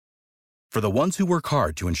For the ones who work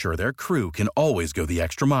hard to ensure their crew can always go the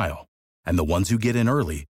extra mile, and the ones who get in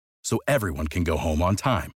early so everyone can go home on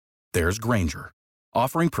time, there's Grainger,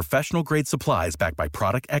 offering professional-grade supplies backed by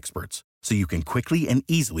product experts so you can quickly and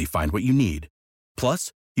easily find what you need.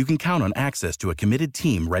 Plus, you can count on access to a committed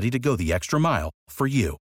team ready to go the extra mile for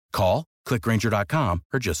you. Call, click Grainger.com,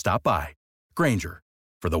 or just stop by. Grainger,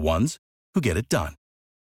 for the ones who get it done.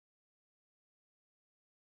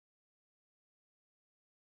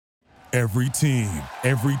 Every team,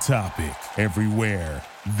 every topic, everywhere.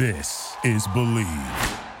 This is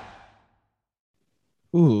Believe.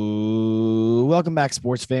 Ooh, welcome back,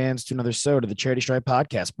 sports fans, to another SODE of the Charity Stripe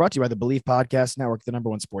podcast, brought to you by the Believe Podcast Network, the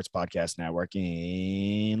 #1 sports podcast network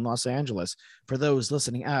in Los Angeles. For those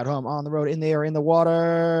listening at home, on the road, in the air, in the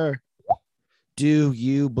water, do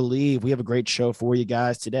you believe? We have a great show for you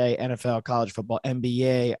guys today. NFL, college football,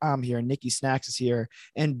 NBA. I'm here. Nikki Snacks is here.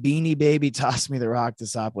 And Beanie Baby Toss Me the Rock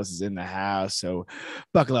Desopoulos is in the house. So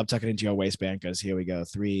buckle up, tuck it into your waistband, because here we go.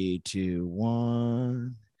 3, 2,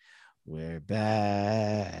 1. We're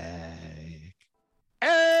back.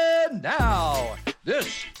 And now,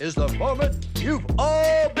 this is the moment you've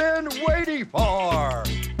all been waiting for.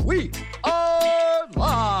 We are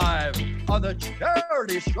live on the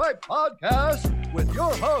Charity Stripe podcast with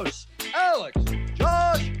your hosts, Alex,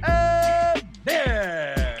 Josh, and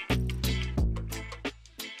Nick.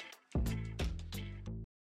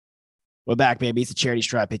 We're back, baby. It's a Charity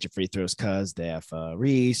Stripe. Hit your free throws, cuz they're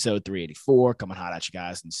free. SODE 384 coming hot at you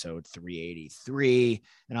guys in SODE 383.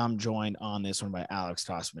 And I'm joined on this one by Alex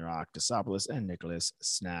Toss Me the Rock Desopoulos and Nicholas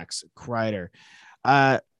Snacks Kreider.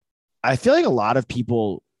 I feel like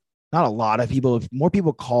more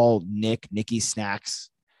people call Nicky Snacks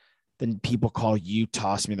than people call you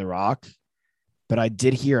Toss Me the Rock. But I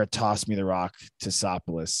did hear a Toss Me the Rock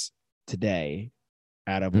Desopoulos today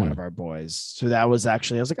out of one of our boys. So that was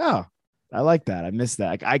actually, I was like, oh, I like that. I missed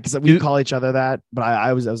that. Because we call each other that, but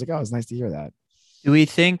I was like, oh, it's nice to hear that. Do we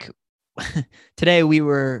think today we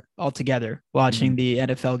were all together watching the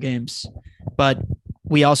NFL games, but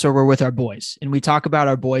we also were with our boys, and we talk about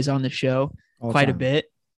our boys on the show quite a bit.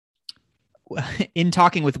 In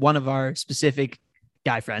talking with one of our specific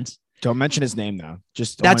guy friends, don't mention his name though.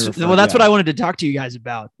 That's what I wanted to talk to you guys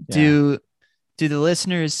about. Yeah. Do the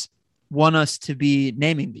listeners want us to be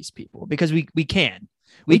naming these people? Because we can.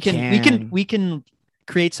 We can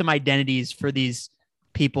create some identities for these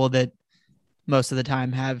people that most of the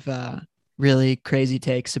time have really crazy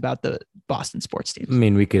takes about the Boston sports teams. I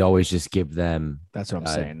mean, we could always just give them that's what I'm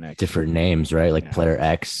saying, Nick. Different names, right? Like player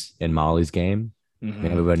X in Molly's game. Mm-hmm. I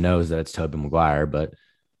mean, everybody knows that it's Tobey Maguire, but at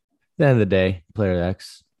the end of the day, player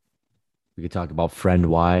X. We could talk about friend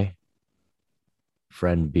Y,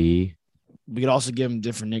 friend B. We could also give them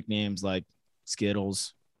different nicknames like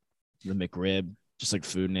Skittles, the McRib. Just like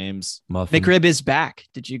food names. Muffin. McRib is back.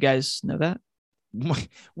 Did you guys know that?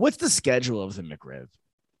 What's the schedule of the McRib?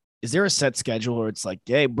 Is there a set schedule where it's like,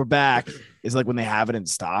 hey, we're back? Is it like when they have it in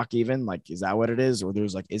stock even? Like, is that what it is? Or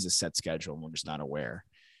there's like, is a set schedule and we're just not aware?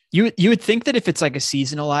 You would think that if it's like a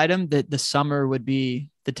seasonal item, that the summer would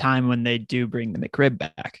be the time when they do bring the McRib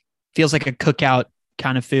back. Feels like a cookout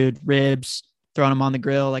kind of food, ribs, throwing them on the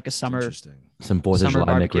grill, like a summer. Some 4th of July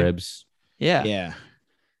barbecue. McRibs. Yeah. Yeah.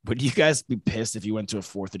 Would you guys be pissed if you went to a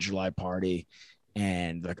 4th of July party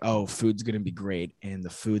and like, oh, food's going to be great, and the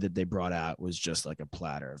food that they brought out was just like a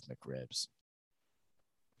platter of McRibs?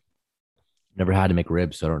 Never had a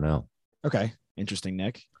McRib, so I don't know. Okay. Interesting,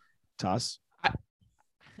 Nick. Toss?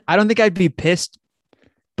 I don't think I'd be pissed,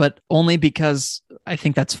 but only because I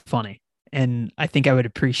think that's funny. And I think I would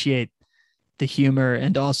appreciate the humor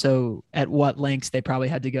and also at what lengths they probably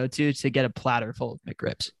had to go to get a platter full of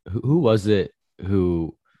McRibs. Who was it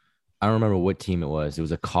who... I don't remember what team it was. It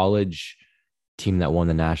was a college team that won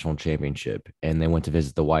the national championship, and they went to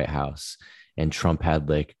visit the White House, and Trump had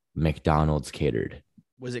like McDonald's catered.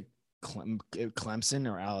 Was it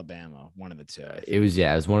Clemson or Alabama? One of the two. It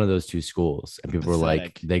was one of those two schools. And people were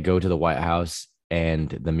like, they go to the White House and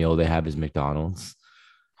the meal they have is McDonald's.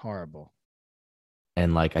 Horrible.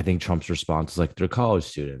 And like, I think Trump's response was like, they're college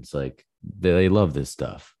students. Like they love this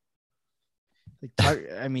stuff.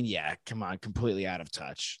 I mean, yeah, come on, completely out of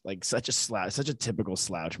touch. Like such a typical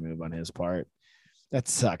slouch move on his part. That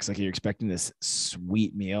sucks. Like you're expecting this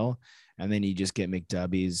sweet meal, and then you just get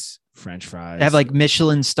McDubby's, French fries. They have like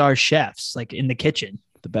Michelin star chefs like in the kitchen.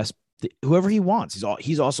 The best, whoever he wants.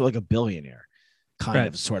 He's also like a billionaire, kind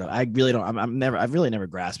of, sort of. I've really never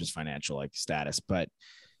grasped his financial like status, but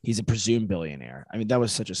he's a presumed billionaire. I mean, that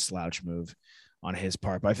was such a slouch move on his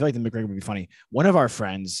part, but I feel like the McGregor would be funny. One of our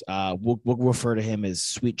friends, we'll refer to him as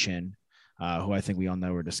Sweet Chin, who I think we all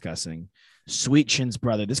know we're discussing. Sweet Chin's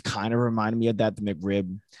brother. This kind of reminded me of that, the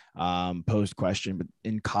McRib posed question, but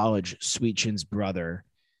in college, Sweet Chin's brother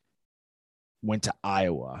went to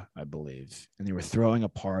Iowa, I believe, and they were throwing a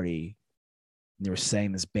party, and they were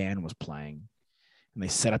saying this band was playing, and they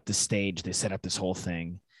set up the stage, they set up this whole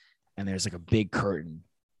thing, and there's like a big curtain,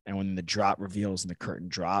 and when the drop reveals and the curtain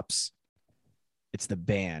drops, it's the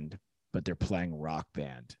band, but they're playing Rock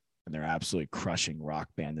Band. And they're absolutely crushing Rock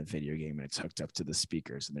Band, the video game, and it's hooked up to the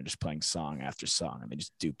speakers, and they're just playing song after song, and they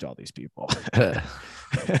just duped all these people.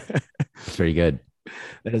 It's pretty good.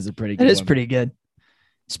 That is a pretty good. That is pretty good.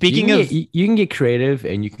 Speaking you can get creative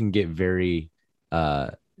and you can get very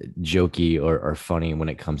jokey or funny when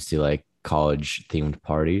it comes to like college themed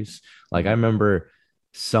parties. Like I remember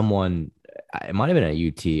someone, it might have been at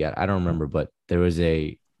UT, I don't remember, but there was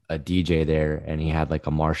a DJ there, and he had like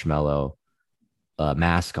a marshmallow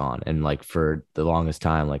mask on, and like for the longest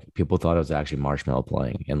time, like people thought it was actually Marshmello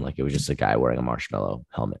playing, and like it was just a guy wearing a Marshmello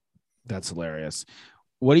helmet. That's hilarious.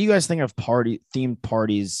 What do you guys think of themed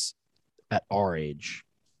parties at our age?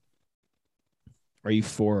 Are you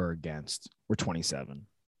for or against? We're 27.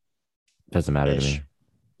 Doesn't matter to me.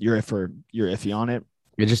 You're iffy on it.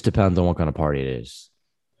 It just depends on what kind of party it is.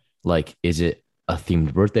 Like, is it a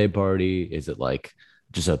themed birthday party? Is it like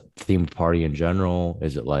just a themed party in general?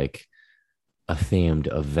 Is it like a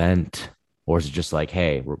themed event, or is it just like,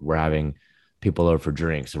 hey, we're having people over for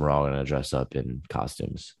drinks and we're all going to dress up in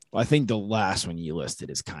costumes? Well, I think the last one you listed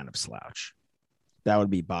is kind of slouch. That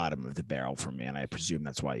would be bottom of the barrel for me, and I presume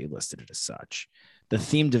that's why you listed it as such. The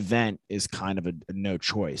themed event is kind of a no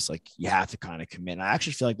choice. Like, you have to kind of commit. And I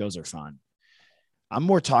actually feel like those are fun. I'm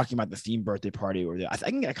more talking about the themed birthday party, or I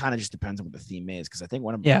think it kind of just depends on what the theme is. Because I think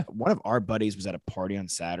one of our buddies was at a party on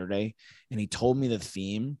Saturday, and he told me the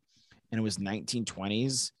theme, and it was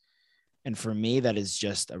 1920s. And for me, that is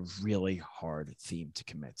just a really hard theme to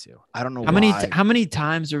commit to. I don't know how many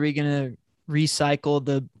times are we gonna recycle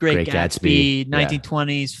the Great Gatsby,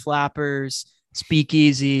 1920s, Flappers,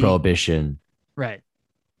 Speakeasy, Prohibition. Right.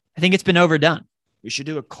 I think it's been overdone. We should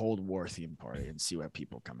do a Cold War theme party and see what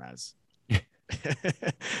people come as.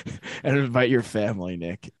 And invite your family,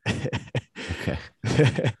 Nick. Okay.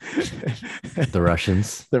 The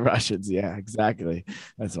Russians. The Russians, yeah, exactly.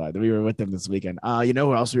 That's why we were with them this weekend. You know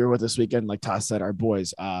who else we were with this weekend? Like Toss said, our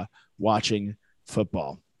boys watching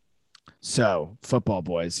football. So, football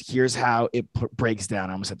boys, here's how it breaks down.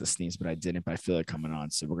 I almost had to sneeze, but I didn't. But I feel it coming on,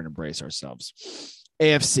 so we're going to brace ourselves.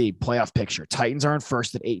 AFC playoff picture. Titans are in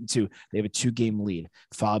first at 8-2. They have a 2-game lead,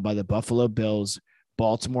 followed by the Buffalo Bills,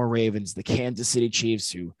 Baltimore Ravens, the Kansas City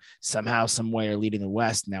Chiefs, who somehow, some way are leading the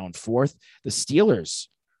West, now in fourth. The Steelers,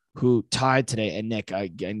 who tied today. And Nick,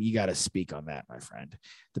 again, you got to speak on that, my friend.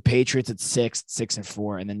 The Patriots at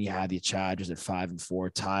 6-4, and then you have the Chargers at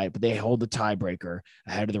 5-4 tied, but they hold the tiebreaker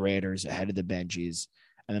ahead of the Raiders, ahead of the Benjis,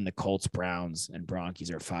 and then the Colts, Browns, and Bronchies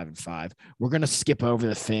are 5-5. We're going to skip over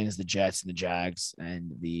the Finns, the Jets, and the Jags,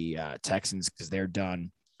 and the Texans because they're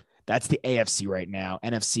done. That's the AFC right now.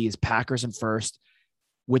 NFC is Packers in first,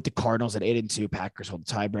 with the Cardinals at 8-2. Packers hold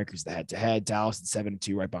the tiebreakers, the head-to-head. Dallas at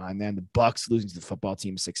 7-2 right behind them. The Bucks losing to the football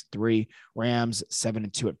team 6-3. Rams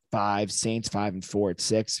 7-2 at 5. Saints 5-4 at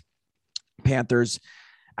 6. Panthers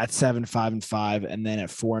at 7, 5-5, and then at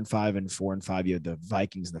 4-5 and 4-5, you have the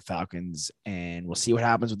Vikings and the Falcons. And we'll see what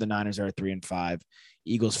happens with the Niners are at 3-5.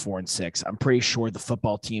 Eagles 4-6. I'm pretty sure the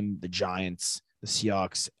football team, the Giants, the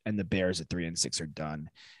Seahawks, and the Bears at 3-6 are done.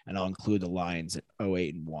 And I'll include the Lions at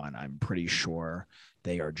 0-8-1. I'm pretty sure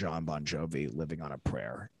they are John Bon Jovi living on a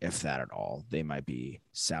prayer, if that at all. They might be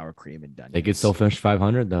sour cream and done. They could still finish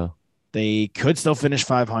 500 though. They could still finish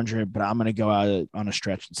 500, but I'm going to go out on a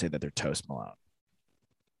stretch and say that they're toast Malone.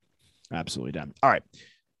 Absolutely done. All right.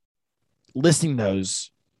 Listing those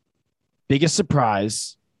biggest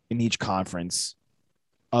surprise in each conference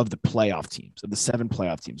of the playoff teams, of the 7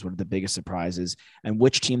 playoff teams. What are the biggest surprises, and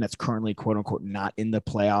which team that's currently quote unquote not in the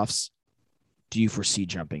playoffs do you foresee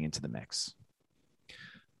jumping into the mix?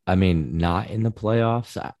 I mean, not in the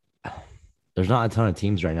playoffs. There's not a ton of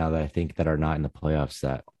teams right now that I think that are not in the playoffs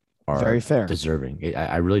that are very fair, deserving.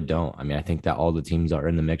 I really don't. I mean, I think that all the teams that are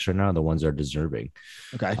in the mix right now are the ones that are deserving.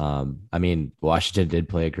 Okay. I mean, Washington did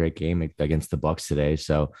play a great game against the Bucks today,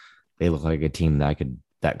 so they look like a team that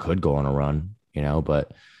could go on a run, you know.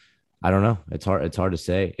 But I don't know. It's hard to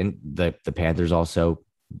say. And the Panthers also,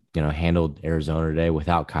 you know, handled Arizona today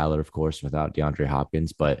without Kyler, of course, without DeAndre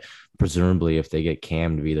Hopkins. But presumably, if they get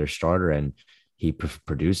Cam to be their starter and he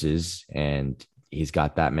produces and he's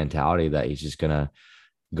got that mentality that he's just gonna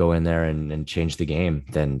go in there and change the game,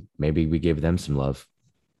 then maybe we give them some love.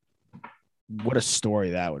 What a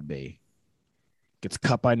story that would be. Gets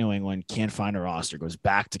cut by New England, can't find a roster, goes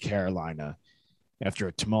back to Carolina, after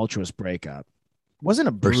a tumultuous breakup. Wasn't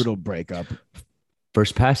a brutal breakup.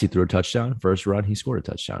 First pass, he threw a touchdown. First run, he scored a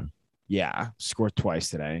touchdown. Yeah, scored twice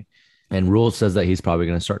today. And Rule says that he's probably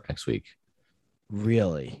going to start next week.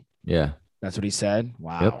 Really? Yeah. That's what he said?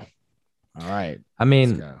 Wow. Yep. All right. I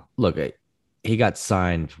mean, look, he got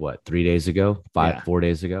signed, 3 days ago? 4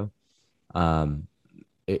 days ago?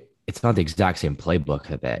 It's not the exact same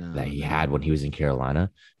playbook that he had when he was in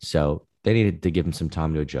Carolina. So they needed to give him some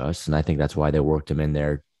time to adjust. And I think that's why they worked him in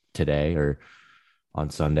there today or on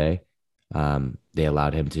Sunday. They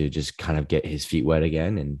allowed him to just kind of get his feet wet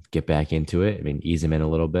again and get back into it. I mean, ease him in a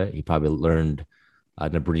little bit. He probably learned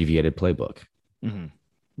an abbreviated playbook. Mm-hmm.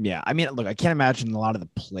 Yeah. I mean, look, I can't imagine a lot of the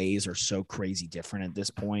plays are so crazy different at this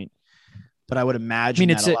point, but I would imagine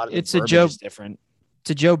it's a lot of it's the a Joe is different.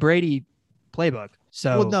 It's a Joe Brady playbook.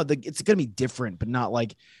 So well, no, it's going to be different, but not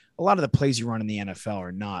like a lot of the plays you run in the NFL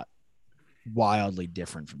are not wildly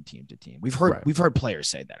different from team to team. We've heard players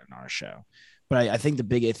say that in our show, but I think the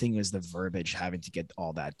big thing is the verbiage, having to get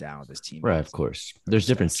all that down with this team. Right. Of course. There's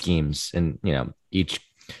different schemes, and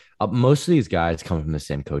most of these guys come from the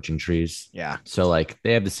same coaching trees. Yeah. So like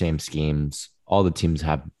they have the same schemes. All the teams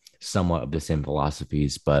have somewhat of the same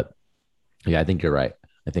philosophies, but yeah, I think you're right.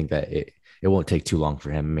 I think that it won't take too long for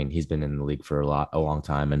him. I mean, he's been in the league for a long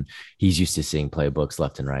time, and he's used to seeing playbooks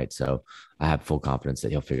left and right. So I have full confidence that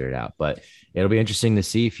he'll figure it out. But it'll be interesting to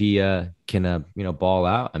see if he can ball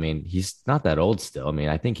out. I mean, he's not that old still. I mean,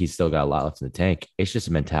 I think he's still got a lot left in the tank. It's just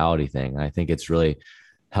a mentality thing. I think it's really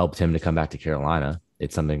helped him to come back to Carolina.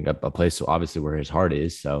 It's something, a place obviously where his heart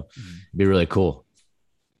is. So it'd be really cool.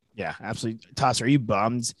 Yeah, absolutely. Toss, are you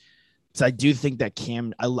bummed? Because I do think that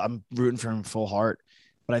Cam, I'm rooting for him full heart,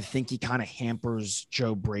 but I think he kind of hampers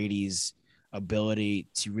Joe Brady's ability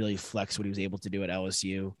to really flex what he was able to do at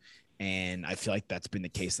LSU. And I feel like that's been the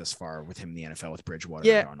case thus far with him in the NFL with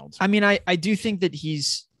Bridgewater and Arnold. I mean, I do think that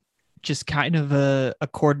he's just kind of a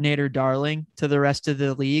coordinator darling to the rest of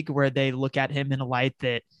the league, where they look at him in a light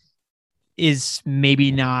that is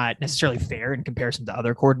maybe not necessarily fair in comparison to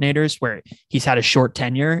other coordinators, where he's had a short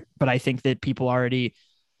tenure, but I think that people already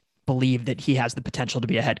believe that he has the potential to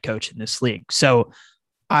be a head coach in this league. So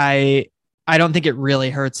I don't think it really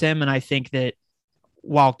hurts him. And I think that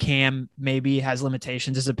while Cam maybe has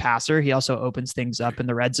limitations as a passer, he also opens things up in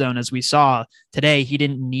the red zone. As we saw today, he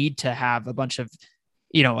didn't need to have a bunch of,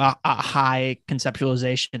 a high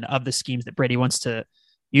conceptualization of the schemes that Brady wants to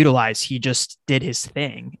utilize. He just did his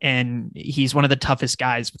thing, and he's one of the toughest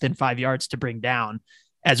guys within 5 yards to bring down,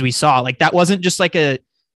 as we saw. Like, that wasn't just like a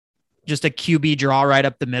QB draw right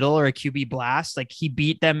up the middle or a QB blast. Like, he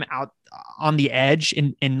beat them out on the edge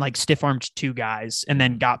and like stiff armed two guys and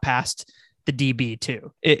then got past the DB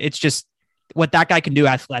too. It's just what that guy can do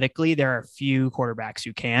athletically. There are a few quarterbacks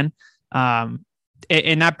who can, and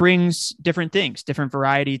that brings different things, different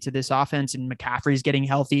variety to this offense. And McCaffrey's getting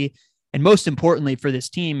healthy. And most importantly for this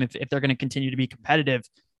team, if they're going to continue to be competitive,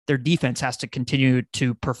 their defense has to continue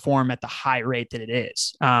to perform at the high rate that it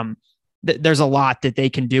is. There's a lot that they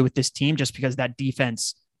can do with this team just because that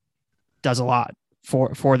defense does a lot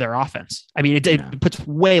for their offense. I mean, it puts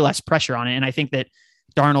way less pressure on it. And I think that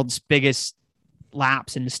Darnold's biggest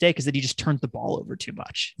lapse and mistake is that he just turns the ball over too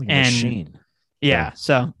much. Machine. Yeah.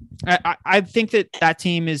 So I think that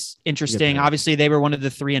team is interesting. Obviously, they were one of the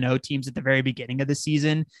 3-0 teams at the very beginning of the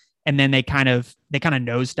season, and then they kind of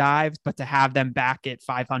nosedived. But to have them back at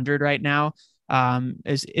 500 right now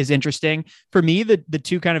is interesting. For me, the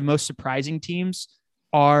two kind of most surprising teams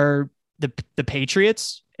are the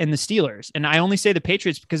Patriots and the Steelers. And I only say the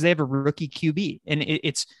Patriots because they have a rookie QB, and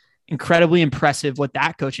it's incredibly impressive what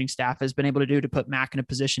that coaching staff has been able to do to put Mac in a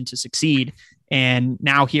position to succeed. And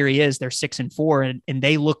now here he is, they're 6-4, and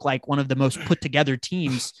they look like one of the most put together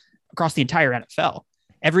teams across the entire NFL.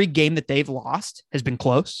 Every game that they've lost has been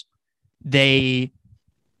close. They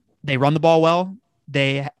run the ball well.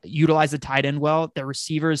 They utilize the tight end well. Their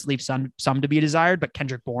receivers leave some to be desired, but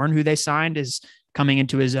Kendrick Bourne, who they signed, is coming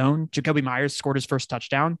into his own. Jacoby Myers scored his first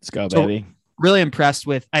touchdown. Let's go, baby. Really impressed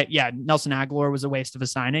with, Nelson Aguilar was a waste of a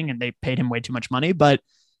signing, and they paid him way too much money, but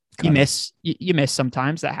you miss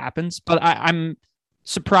sometimes. That happens. But I'm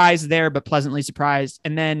surprised there, but pleasantly surprised.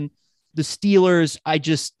 And then the Steelers,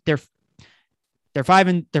 they're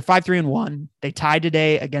 5-3-1. They tied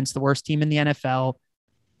today against the worst team in the NFL.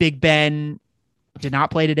 Big Ben did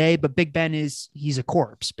not play today, but Big Ben he's a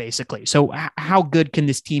corpse basically. So how good can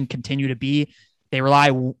this team continue to be? They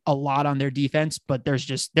rely a lot on their defense, but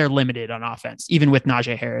they're limited on offense, even with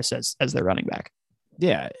Najee Harris as their running back.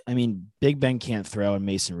 Yeah. I mean, Big Ben can't throw, and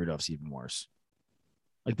Mason Rudolph's even worse.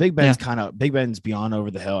 Like Big Ben's beyond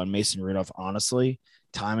over the hill, and Mason Rudolph, honestly,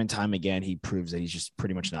 time and time again, he proves that he's just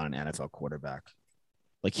pretty much not an NFL quarterback.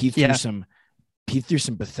 Like he threw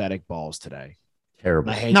some pathetic balls today.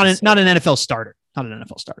 Terrible. Not an NFL starter. Not an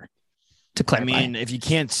NFL starter. To clarify. I mean, if you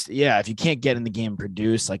can't get in the game and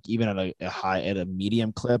produce, like even at a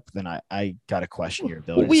medium clip, then I gotta question your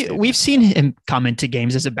ability. We've seen him come into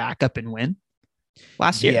games as a backup and win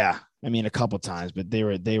last year. Yeah, I mean a couple times, but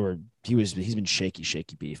he's been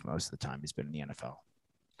shaky beef most of the time he's been in the NFL.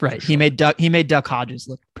 Right. Sure. He made Duck Hodges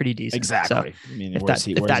look pretty decent. Exactly. So I mean, if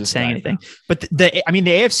that's saying anything. But the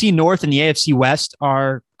AFC North and the AFC West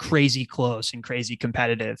are crazy close and crazy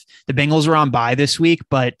competitive. The Bengals are on bye this week,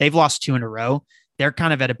 but they've lost 2 in a row. They're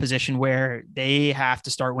kind of at a position where they have to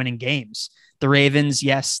start winning games. The Ravens,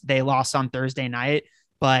 yes, they lost on Thursday night,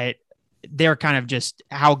 but they're kind of just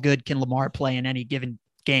how good can Lamar play in any given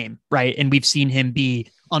game, right? And we've seen him be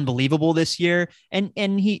unbelievable this year. And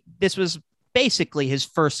this was basically his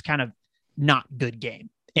first kind of not good game,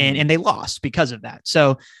 and they lost because of that.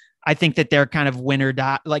 So I think that they're kind of win or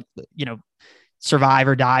die, like, survive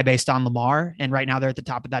or die based on Lamar. And right now they're at the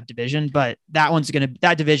top of that division, but that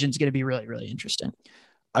division's going to be really, really interesting.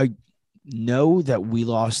 I know that we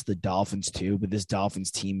lost the Dolphins too, but this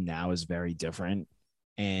Dolphins team now is very different.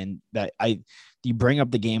 And you bring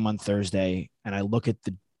up the game on Thursday and I look at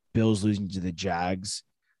the Bills losing to the Jags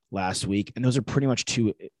last week, and those are pretty much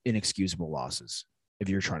 2 inexcusable losses if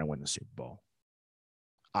you're trying to win the Super Bowl.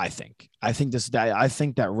 I think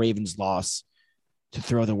that Ravens loss, to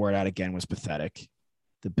throw the word out again, was pathetic.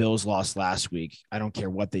 The Bills lost last week. I don't care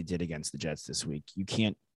what they did against the Jets this week. You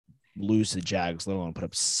can't lose to the Jags, let alone put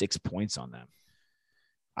up 6 points on them.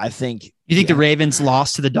 I think. You think the Ravens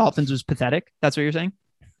loss to the Dolphins was pathetic? That's what you're saying?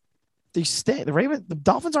 The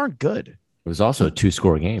Dolphins aren't good. It was also a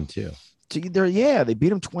 2-score game too. They beat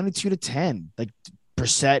them 22-10. Like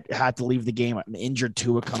Brissett had to leave the game. Injured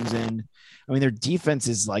Tua comes in. I mean, their defense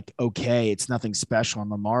is like okay. It's nothing special, and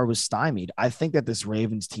Lamar was stymied. I think that this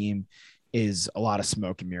Ravens team is a lot of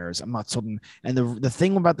smoke and mirrors. I'm not certain. And the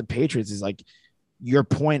thing about the Patriots is like your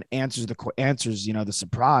point answers the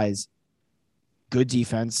surprise. Good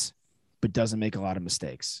defense, but doesn't make a lot of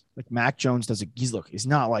mistakes. Like Mac Jones he's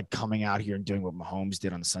not like coming out here and doing what Mahomes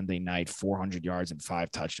did on Sunday night, 400 yards and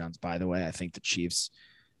 5 touchdowns. By the way, I think the Chiefs,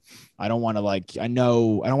 I don't want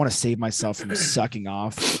to save myself from sucking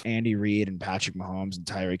off Andy Reid and Patrick Mahomes and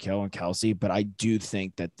Tyreek Hill and Kelsey, but I do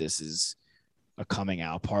think that this is a coming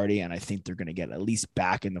out party. And I think they're going to get at least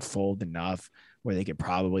back in the fold enough where they could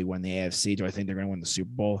probably win the AFC. Do I think they're going to win the Super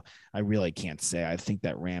Bowl? I really can't say. I think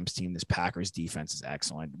that Rams team, this Packers defense is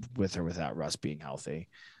excellent with or without Russ being healthy.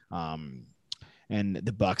 And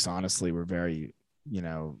the Bucks honestly were very,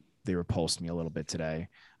 they repulsed me a little bit today.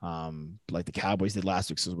 Like the Cowboys did last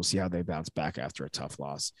week. So we'll see how they bounce back after a tough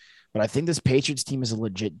loss. But I think this Patriots team is a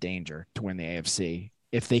legit danger to win the AFC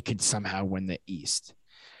if they could somehow win the East.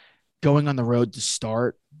 Going on the road to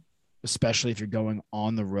start, especially if you're going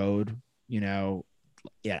on the road, at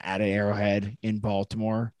an Arrowhead in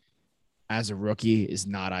Baltimore as a rookie is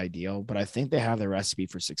not ideal, but I think they have the recipe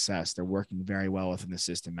for success. They're working very well within the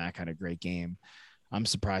system. Mac had a great game. I'm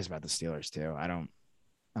surprised about the Steelers too. I'm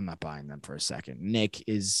not buying them for a second. Nick,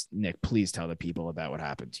 please tell the people about what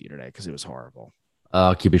happened to you today, because it was horrible.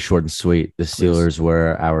 I'll keep it short and sweet. The Steelers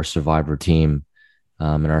were our survivor team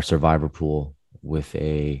in our survivor pool with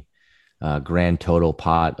a grand total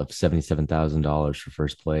pot of $77,000 for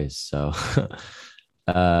first place. So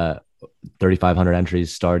 3,500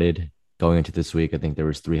 entries started going into this week. I think there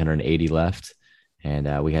was 380 left,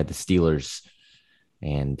 and we had the Steelers,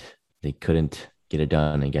 and they couldn't get it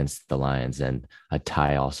done against the Lions, and a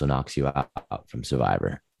tie also knocks you out from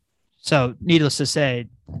Survivor. So needless to say,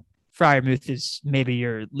 Freiermuth is maybe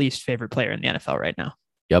your least favorite player in the NFL right now.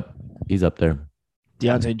 Yep, he's up there.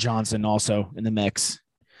 Deontay Johnson also in the mix.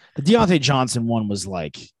 The Deontay Johnson one was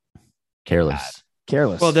like careless.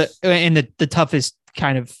 Well, the toughest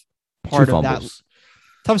kind of part of that,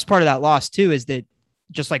 toughest part of that loss too, is that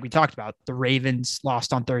just like we talked about, the Ravens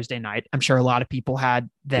lost on Thursday night. I'm sure a lot of people had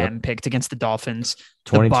them picked against the Dolphins.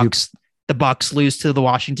 The Bucks lose to the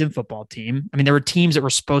Washington football team. I mean, there were teams that were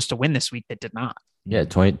supposed to win this week that did not. Yeah,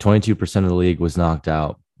 22% of the league was knocked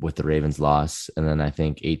out with the Ravens loss, and then I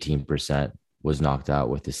think 18% was knocked out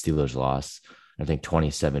with the Steelers loss. I think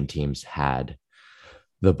 27 teams had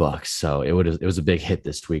the Bucks, so it was a big hit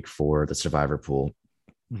this week for the survivor pool.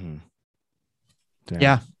 Mm-hmm.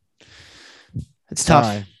 Yeah, it's tough.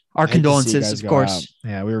 Right. Our condolences, of course. Out.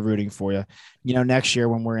 Yeah, we were rooting for you. Next year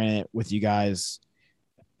when we're in it with you guys,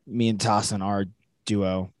 me and Tassin, our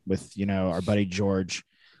duo with our buddy George,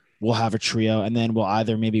 we'll have a trio, and then we'll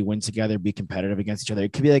either maybe win together, be competitive against each other.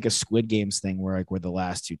 It could be like a Squid Games thing where we're the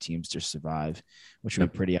last two teams to survive, which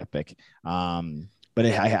would be pretty epic. But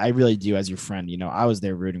I really do, as your friend, I was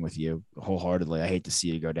there rooting with you wholeheartedly. I hate to see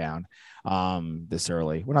you go down this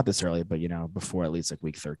early. Well, not this early, but before at least like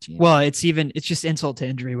week 13. Well, it's just insult to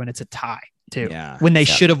injury when it's a tie too. Yeah. When they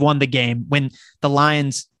should have won the game, when the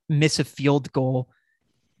Lions miss a field goal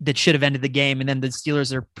that should have ended the game, and then the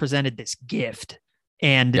Steelers are presented this gift,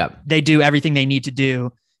 and they do everything they need to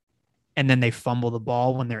do, and then they fumble the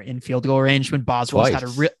ball when they're in field goal range. When Boswell's had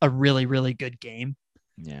a really, really good game.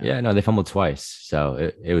 Yeah, no, they fumbled twice.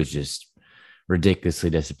 So it was just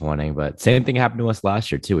ridiculously disappointing. But same thing happened to us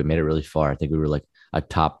last year too. We made it really far. I think we were like a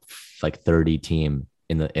top 30 team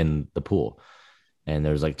in the pool. And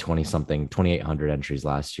there was like 2,800 entries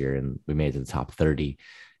last year, and we made it to the top 30.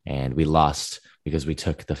 And we lost because we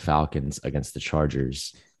took the Falcons against the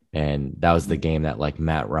Chargers. And that was the game that like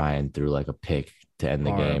Matt Ryan threw like a pick to end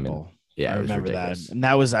the game. And I remember that. And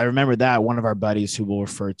I remember that one of our buddies who we'll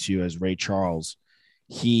refer to as Ray Charles,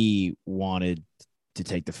 he wanted to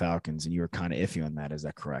take the Falcons, and you were kind of iffy on that. Is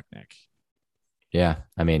that correct, Nick? Yeah.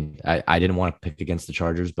 I mean, I didn't want to pick against the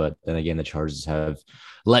Chargers, but then again, the Chargers have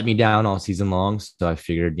let me down all season long. So I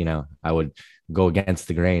figured, I would go against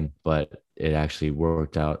the grain, but it actually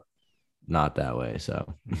worked out not that way.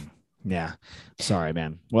 So yeah, sorry,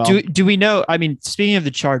 man. Well, do we know? I mean, speaking of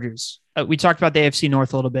the Chargers, we talked about the AFC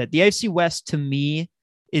North a little bit. The AFC West, to me,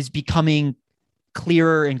 is becoming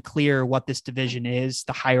clearer and clearer what this division is,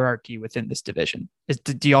 the hierarchy within this division.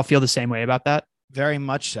 Do y'all feel the same way about that? Very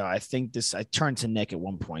much so. I think I turned to Nick at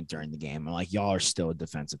one point during the game. I'm like, y'all are still a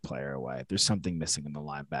defensive player away. There's something missing in the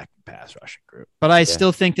linebacker pass rushing group. But I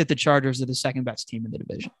still think that the Chargers are the second best team in the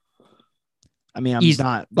division. I mean,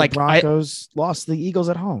 the Broncos lost the Eagles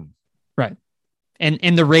at home. Right.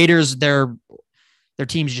 And the Raiders, their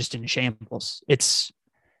team's just in shambles.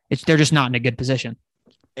 They're just not in a good position.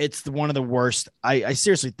 It's one of the worst. I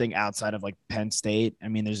seriously think outside of like Penn State, I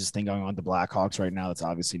mean, there's this thing going on with the Blackhawks right now that's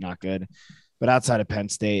obviously not good. But outside of Penn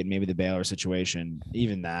State and maybe the Baylor situation,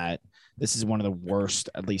 even that, this is one of the worst,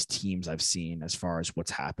 at least teams I've seen as far as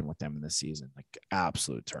what's happened with them in this season. Like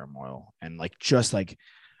absolute turmoil and like just like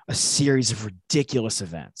a series of ridiculous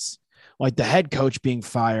events. Like the head coach being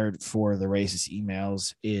fired for the racist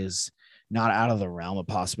emails is not out of the realm of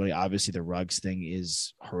possibility. Obviously, the Ruggs thing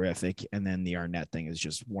is horrific. And then the Arnett thing is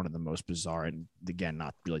just one of the most bizarre and, again,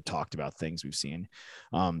 not really talked about things we've seen.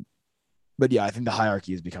 But yeah, I think the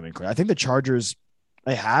hierarchy is becoming clear. I think the Chargers,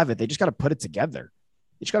 they have it. They just got to put it together.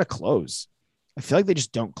 They just got to close. I feel like they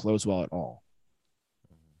just don't close well at all.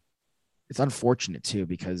 It's unfortunate too,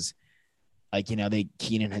 because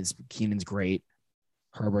Keenan's great.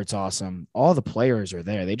 Herbert's awesome. All the players are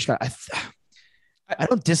there. They just got, I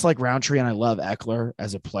don't dislike Roundtree and I love Eckler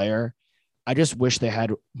as a player. I just wish they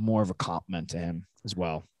had more of a compliment to him as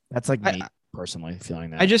well. That's like me personally feeling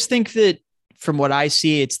that. I just think that from what I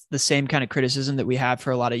see, it's the same kind of criticism that we have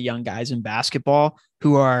for a lot of young guys in basketball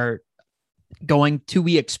who are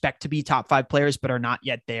we expect to be top 5 players, but are not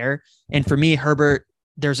yet there. And for me, Herbert,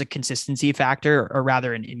 there's a consistency factor, or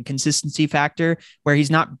rather an inconsistency factor, where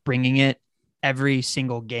he's not bringing it every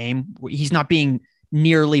single game. He's not being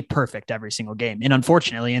nearly perfect every single game. And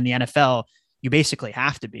unfortunately in the NFL, you basically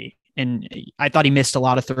have to be. And I thought he missed a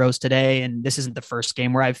lot of throws today. And this isn't the first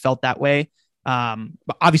game where I've felt that way.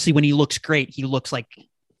 But obviously when he looks great, he looks like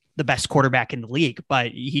the best quarterback in the league,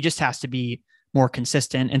 but he just has to be more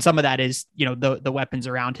consistent. And some of that is, the weapons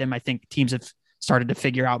around him. I think teams have started to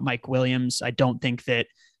figure out Mike Williams. I don't think that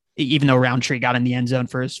even though Roundtree got in the end zone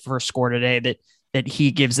for his first score today, that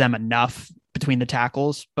he gives them enough between the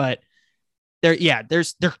tackles, but they're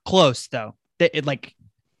close though.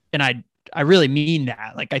 And I really mean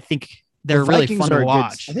that. Like, I think they're really fun to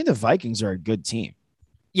watch. I think the Vikings are a good team.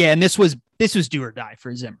 Yeah. And this was do or die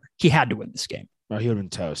for Zimmer. He had to win this game. Well, he would have been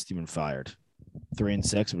toast. He'd been fired.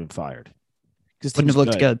 3-6 would have been fired. Wouldn't have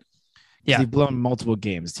looked good. Yeah. He's blown multiple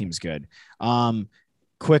games. Team's good.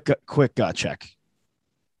 Quick gut check.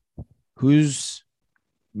 Who's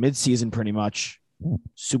mid-season pretty much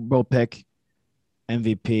Super Bowl pick,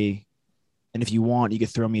 MVP, and if you want, you could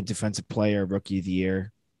throw me a defensive player, rookie of the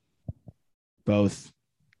year. Both.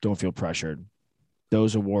 Don't feel pressured.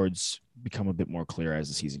 Those awards become a bit more clear as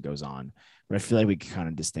the season goes on, but I feel like we can kind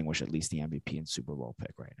of distinguish at least the MVP and Super Bowl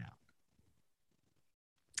pick right now.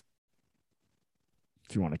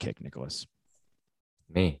 If you want to kick, Nicholas.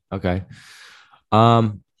 Me. Okay.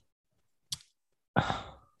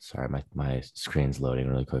 Sorry, my screen's loading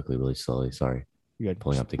really quickly, really slowly. Sorry. You good?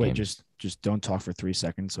 Pulling up the game. Just don't talk for 3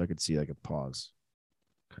 seconds so I could see like a pause.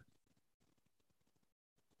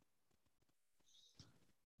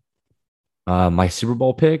 My Super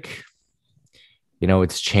Bowl pick,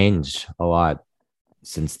 it's changed a lot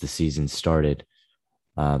since the season started.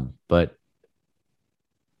 But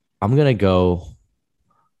I'm gonna go.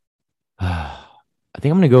 I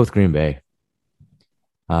think I'm gonna go with Green Bay.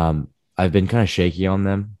 I've been kind of shaky on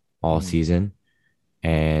them all season,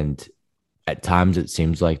 and at times it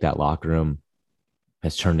seems like that locker room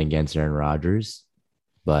has turned against Aaron Rodgers,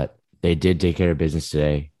 but they did take care of business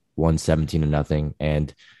today, won 17-0,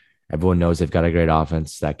 and everyone knows they've got a great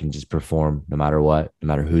offense that can just perform no matter what, no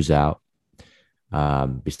matter who's out.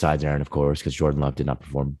 Besides Aaron, of course, because Jordan Love did not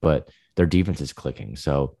perform, but their defense is clicking.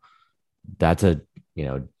 So that's a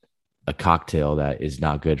cocktail that is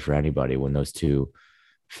not good for anybody when those two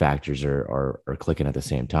factors are clicking at the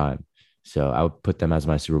same time. So I would put them as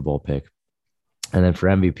my Super Bowl pick. And then for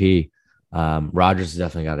MVP, Rodgers has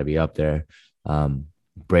definitely got to be up there.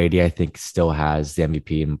 Brady, I think, still has the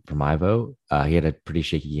MVP for my vote. He had a pretty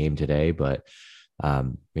shaky game today, but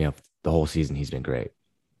the whole season he's been great.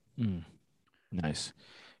 Nice.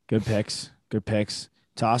 Good picks.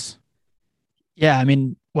 Toss. Yeah, I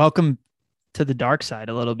mean, welcome to the dark side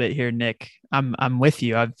a little bit here, Nick. I'm with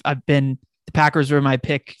you. I've been, the Packers were my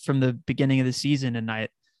pick from the beginning of the season, and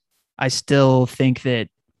I still think that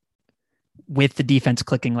with the defense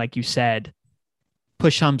clicking, like you said,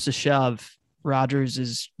 push comes to shove,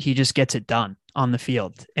 Rodgers he just gets it done on the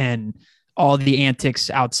field, and all the antics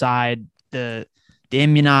outside, the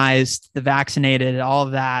immunized, the vaccinated, all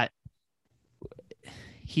of that.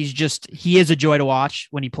 He is a joy to watch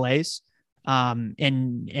when he plays. And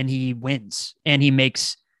he wins, and he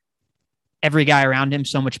makes every guy around him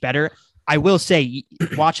so much better. I will say,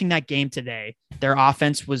 watching that game today, their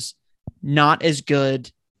offense was not as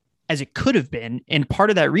good as it could have been. And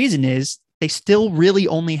part of that reason is they still really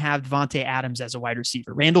only have Devontae Adams as a wide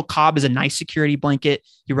receiver. Randall Cobb is a nice security blanket.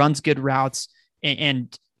 He runs good routes,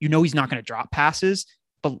 and he's not going to drop passes,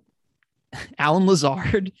 but Alan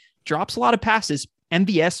Lazard drops a lot of passes.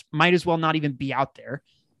 MVS might as well not even be out there.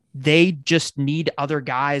 They just need other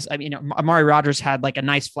guys. I mean, Amari Rodgers had like a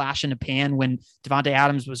nice flash in the pan when Devontae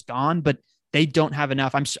Adams was gone, but they don't have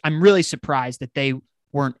enough. I'm really surprised that they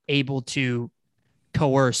weren't able to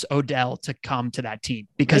coerce Odell to come to that team,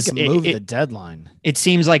 because the deadline. It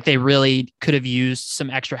seems like they really could have used some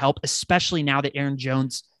extra help, especially now that Aaron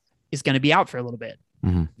Jones is going to be out for a little bit.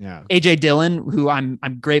 Mm-hmm. Yeah. AJ Dillon, who I'm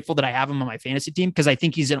grateful that I have him on my fantasy team, because I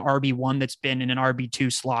think he's an RB1 that's been in an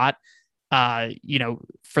RB2 slot,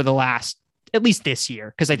 for the last, at least this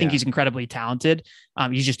year, because I think he's incredibly talented.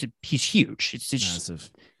 He's huge. It's massive.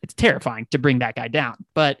 It's terrifying to bring that guy down.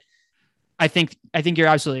 But I think you're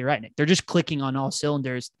absolutely right, Nick. They're just clicking on all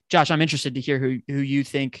cylinders. Josh, I'm interested to hear who you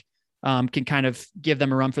think can kind of give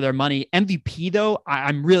them a run for their money. MVP, though,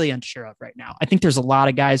 I'm really unsure of right now. I think there's a lot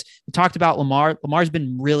of guys. We talked about Lamar. Lamar's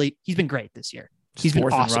been he's been great this year. He's been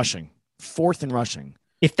awesome. Fourth in rushing.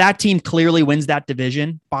 If that team clearly wins that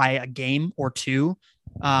division by a game or two,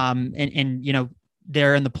 and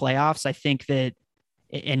they're in the playoffs, I think that,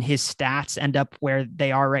 and his stats end up where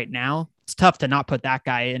they are right now, it's tough to not put that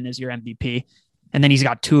guy in as your MVP. And then he's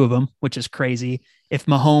got two of them, which is crazy. If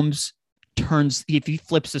Mahomes if he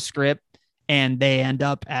flips the script and they end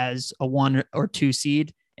up as a 1 or 2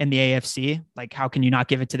 seed in the AFC, like, how can you not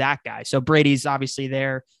give it to that guy? So Brady's obviously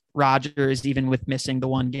there. Rodgers, even with missing the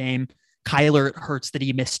one game. Kyler, it hurts that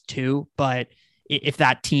he missed 2, but if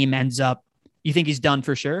that team ends up, you think he's done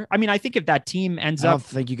for sure? I mean, I think if that team ends up, I don't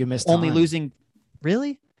think you can miss only time. Losing.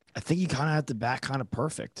 Really? I think you kind of have to back kind of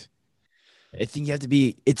perfect. I think you have to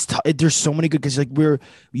be. There's so many good, because like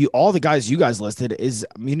all the guys you guys listed is.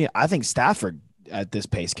 I mean, I think Stafford at this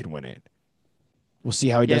pace can win it. We'll see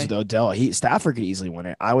how he does with Odell. Stafford could easily win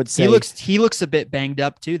it. I would say he looks a bit banged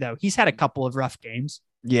up too, though. He's had a couple of rough games.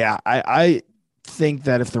 Yeah, I think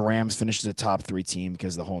that if the Rams finish as a top 3 team,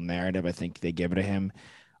 because the whole narrative, I think they give it to him.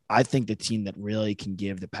 I think the team that really can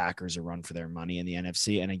give the Packers a run for their money in the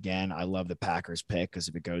NFC. And again, I love the Packers pick, because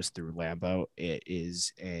if it goes through Lambeau, it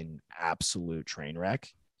is an absolute train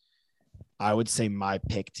wreck. I would say my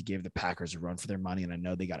pick to give the Packers a run for their money. And I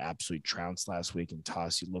know they got absolutely trounced last week. And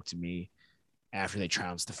Toss, you looked at me after they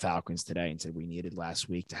trounced the Falcons today and said we needed last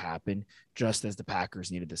week to happen, just as the Packers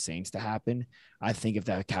needed the Saints to happen. I think if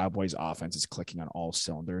that Cowboys offense is clicking on all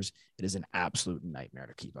cylinders, it is an absolute nightmare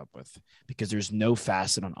to keep up with, because there's no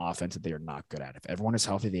facet on offense that they are not good at. If everyone is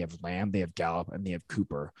healthy, they have Lamb, they have Gallup, and they have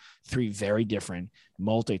Cooper, 3 very different,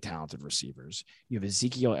 multi-talented receivers. You have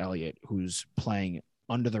Ezekiel Elliott, who's playing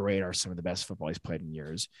under the radar, some of the best football he's played in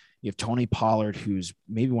years. You have Tony Pollard, who's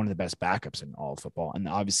maybe one of the best backups in all of football. And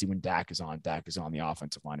obviously when Dak is on, the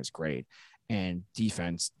offensive line is great. And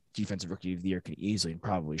defensive rookie of the year can easily and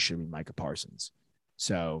probably should be Micah Parsons.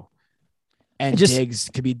 So, and Diggs is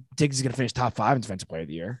going to finish top 5 in defensive player of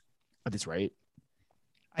the year at this rate.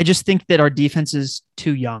 I just think that our defense is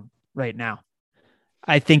too young right now.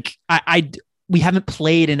 I think we haven't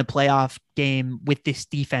played in a playoff game with this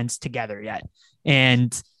defense together yet.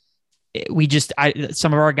 And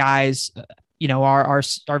some of our guys,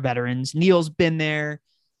 our veterans, Neil's been there.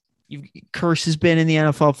 Curse has been in the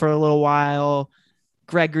NFL for a little while.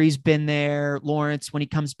 Gregory's been there. Lawrence, when he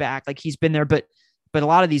comes back, like he's been there, but a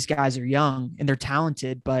lot of these guys are young and they're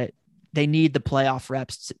talented, but they need the playoff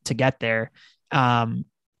reps to get there.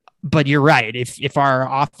 But you're right. If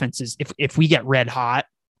our offense if we get red hot,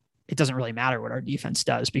 it doesn't really matter what our defense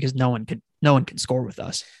does because no one can score with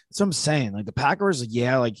us. That's what I'm saying. Like the Packers,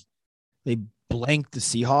 they blanked the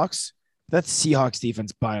Seahawks. That Seahawks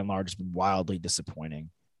defense by and large has been wildly disappointing.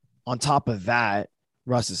 On top of that,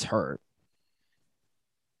 Russ is hurt.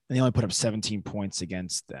 And they only put up 17 points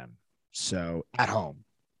against them. So at home,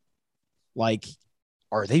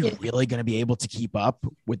 are they really going to be able to keep up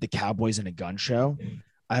with the Cowboys in a gun show?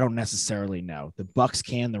 I don't necessarily know. The Bucs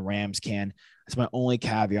can, the Rams can. That's my only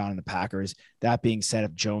caveat on the Packers. That being said,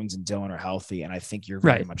 if Jones and Dillon are healthy, and I think you're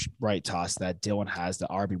very much right, Toss, that Dillon has the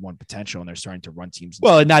RB1 potential and they're starting to run teams.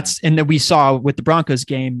 Well, and then we saw with the Broncos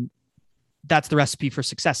game, that's the recipe for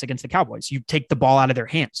success against the Cowboys. You take the ball out of their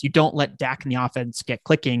hands. You don't let Dak and the offense get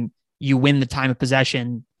clicking. You win the time of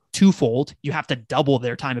possession twofold. You have to double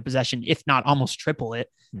their time of possession, if not almost triple it.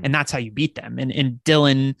 And that's how you beat them. And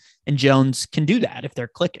Dillon and Jones can do that if they're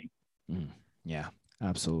clicking. Yeah,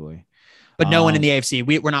 absolutely. But no one in the AFC.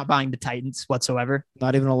 We're not buying the Titans whatsoever.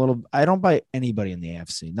 Not even a little. I don't buy anybody in the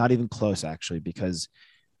AFC. Not even close, actually, because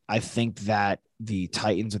I think that the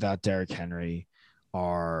Titans without Derrick Henry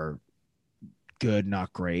are good,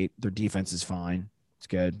 not great. Their defense is fine. It's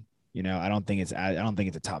good. I don't think it's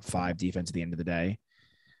a top 5 defense at the end of the day.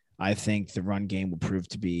 I think the run game will prove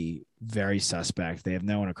to be very suspect. They have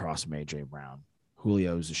no one across from A.J. Brown.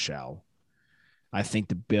 Julio's a shell. I think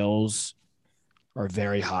the Bills are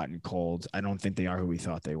very hot and cold. I don't think they are who we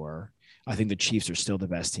thought they were. I think the Chiefs are still the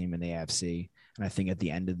best team in the AFC. And I think at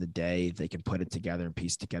the end of the day, they can put it together and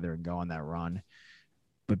piece together and go on that run.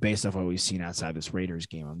 But based off what we've seen outside this Raiders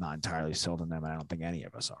game, I'm not entirely sold on them. And I don't think any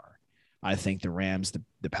of us are. I think the Rams,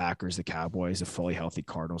 the Packers, the Cowboys, a fully healthy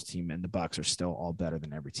Cardinals team, and the Bucs are still all better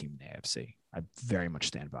than every team in the AFC. I very much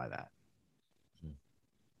stand by that.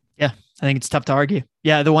 Yeah, I think it's tough to argue.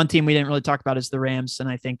 Yeah, the one team we didn't really talk about is the Rams, and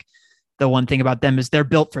I think the one thing about them is they're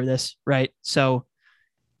built for this, right? So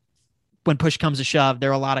when push comes to shove,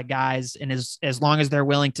 there are a lot of guys, and as long as they're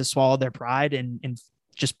willing to swallow their pride and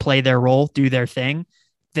just play their role, do their thing,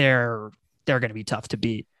 they're going to be tough to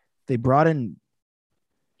beat. They brought in.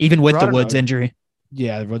 Even with the Woods injury.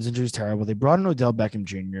 Yeah, the Woods injury is terrible. They brought in Odell Beckham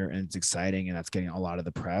Jr., and it's exciting, and that's getting a lot of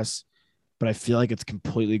the press. But I feel like it's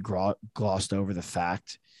completely glossed over the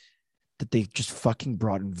fact that they just fucking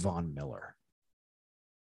brought in Von Miller.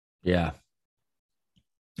 Yeah.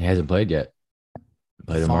 He hasn't played yet.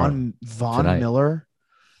 Von Miller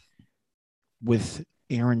with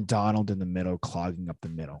Aaron Donald in the middle, clogging up the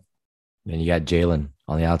middle. And you got Jalen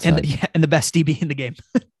on the outside. And the best DB in the game.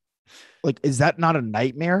 Is that not a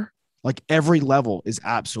nightmare? Every level is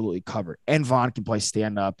absolutely covered. And Vaughn can play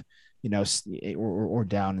stand up, or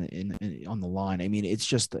down on the line. I mean, it's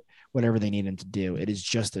just whatever they need him to do. It is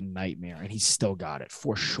just a nightmare. And he's still got it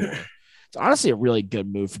for sure. It's honestly a really good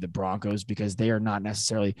move for the Broncos because they are not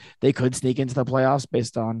necessarily, they could sneak into the playoffs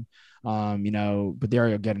based on, but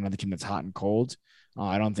they're getting another team that's hot and cold.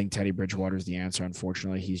 I don't think Teddy Bridgewater is the answer.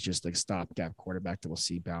 Unfortunately, he's just a stopgap quarterback that we'll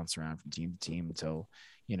see bounce around from team to team until,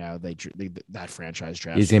 that franchise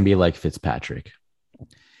draft. He's going to be like Fitzpatrick.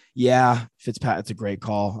 Yeah, Fitzpatrick. It's a great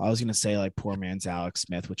call. I was going to say poor man's Alex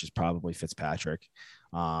Smith, which is probably Fitzpatrick.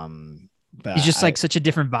 But he's just such a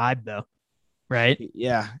different vibe though. Right.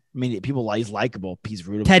 Yeah. I mean, he's likable. He's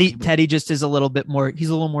rootable. Teddy just is a little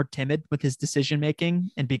more timid with his decision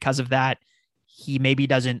making. And because of that, he maybe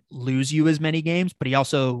doesn't lose you as many games, but he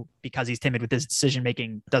also, because he's timid with his decision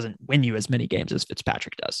making, doesn't win you as many games as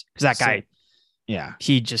Fitzpatrick does. Because that guy,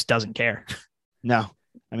 he just doesn't care. No,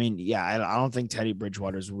 I mean, I don't think Teddy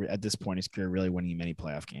Bridgewater's at this point in his career really winning many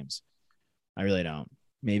playoff games. I really don't.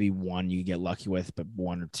 Maybe one you get lucky with, but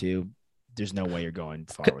one or two, there's no way you're going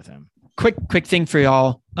far with him. Quick thing for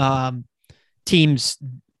y'all. Teams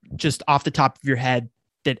just off the top of your head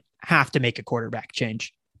that have to make a quarterback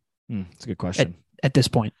change. That's a good question. At this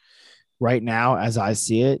point. Right now, as I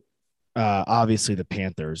see it, obviously the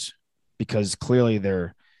Panthers, because clearly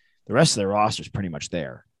the rest of their roster is pretty much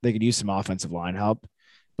there. They could use some offensive line help,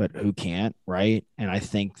 but who can't, right? And I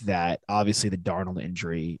think that obviously the Darnold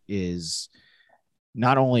injury is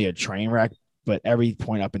not only a train wreck, but every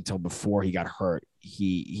point up until before he got hurt,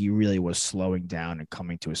 he really was slowing down and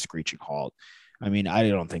coming to a screeching halt. I mean, I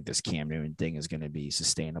don't think this Cam Newton thing is going to be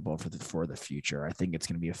sustainable for the future. I think it's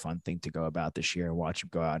going to be a fun thing to go about this year and watch him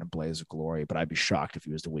go out and blaze with glory. But I'd be shocked if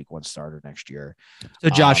he was the week 1 starter next year. So,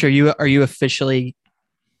 Josh, are you officially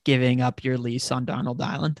giving up your lease on Darnold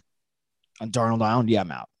Island? On Darnold Island, yeah,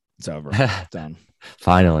 I'm out. It's over. Done.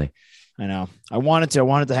 Finally. I know. I wanted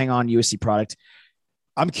to hang on USC product.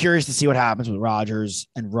 I'm curious to see what happens with Rodgers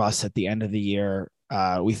and Russ at the end of the year.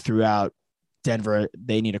 We threw out Denver.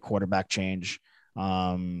 They need a quarterback change.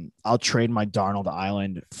 I'll trade my Darnold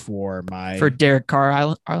Island for Derek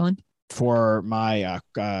Carr Island for my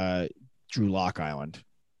Drew Lock Island.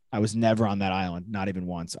 I was never on that island, not even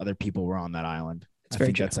once. Other people were on that island. I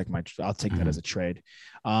think that's like I'll take that as a trade.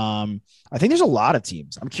 I think there's a lot of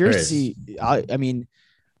teams. I'm curious to see. I mean,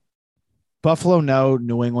 Buffalo, no.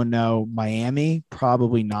 New England, no. Miami,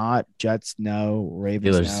 probably not. Jets, no.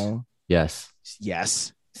 Ravens, Steelers, no.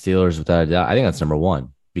 Yes. Steelers, without a doubt. I think that's number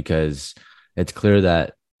one because it's clear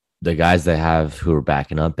that the guys they have who are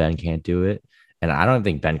backing up Ben can't do it. And I don't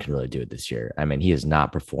think Ben can really do it this year. I mean, he has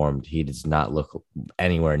not performed. He does not look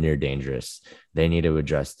anywhere near dangerous. They need to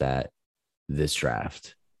address that this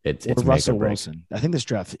draft. It's Russell Wilson. I think this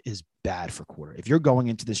draft is bad for quarter. If you're going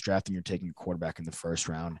into this draft and you're taking a quarterback in the first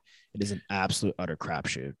round, it is an absolute utter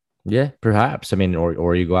crapshoot. Yeah, perhaps. I mean,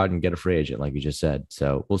 or you go out and get a free agent, like you just said.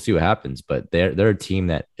 So we'll see what happens. But they're a team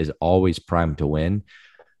that is always primed to win,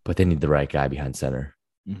 but they need the right guy behind center.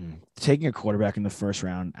 Mm-hmm. Taking a quarterback in the first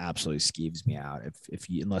round absolutely skeeves me out.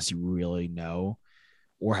 Unless you really know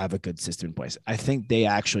or have a good system in place. I think they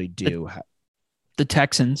actually do. The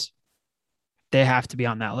Texans, they have to be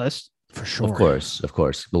on that list for sure. Of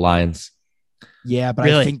course. The Lions. Yeah, but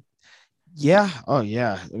really? I think. Yeah. Oh,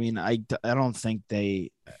 yeah. I mean, I don't think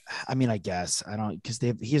they. I mean, I guess I don't because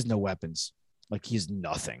he has no weapons. Like he's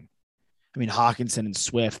nothing. I mean, Hawkinson and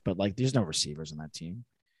Swift, but like there's no receivers on that team.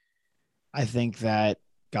 I think that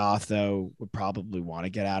Goff, though, would probably want to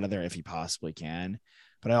get out of there if he possibly can.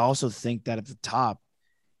 But I also think that at the top,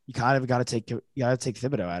 you kind of got to take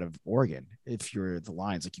Thibodeau out of Oregon if you're the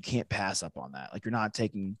Lions. Like you can't pass up on that. Like you're not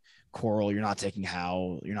taking Coral, you're not taking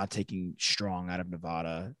Howell, you're not taking Strong out of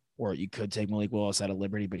Nevada, or you could take Malik Willis out of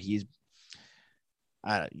Liberty, but he's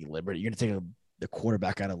Liberty. You're going to take the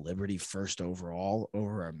quarterback out of Liberty first overall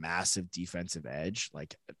over a massive defensive edge.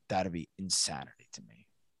 Like that'd be insanity to me.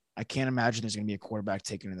 I can't imagine there's going to be a quarterback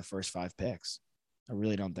taken in the first 5 picks. I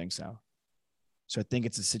really don't think so. So I think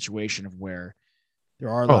it's a situation of where there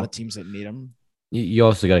are a lot of teams that need him. You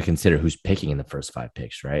also got to consider who's picking in the first 5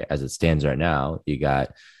 picks, right? As it stands right now, you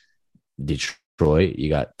got Detroit, you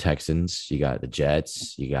got Texans, you got the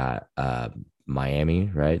Jets, you got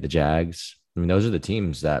Miami, right? The Jags. I mean, those are the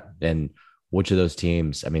teams and which of those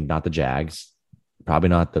teams? I mean, not the Jags, probably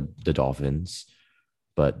not the Dolphins,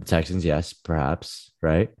 but the Texans, yes, perhaps,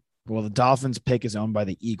 right? Well, the Dolphins pick is owned by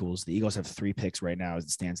the Eagles. The Eagles have 3 picks right now as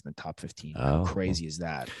it stands in the top 15. How crazy is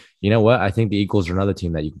that? You know what? I think the Eagles are another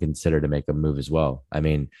team that you can consider to make a move as well. I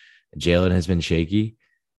mean, Jalen has been shaky,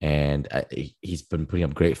 and he's been putting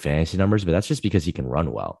up great fantasy numbers, but that's just because he can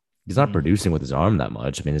run well. He's not producing with his arm that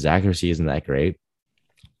much. I mean, his accuracy isn't that great.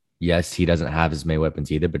 Yes, he doesn't have as many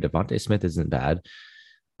weapons either, but Devontae Smith isn't bad.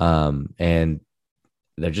 And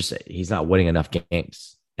he's not winning enough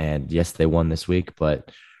games. And yes, they won this week,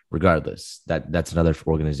 but regardless, that's another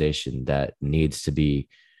organization that needs to be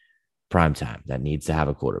primetime, that needs to have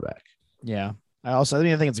a quarterback. Yeah. I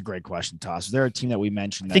think it's a great question, Toss. Is there a team that we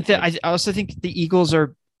mentioned? I also think the Eagles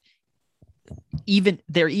are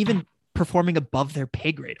even performing above their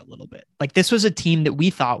pay grade a little bit. Like this was a team that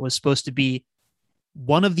we thought was supposed to be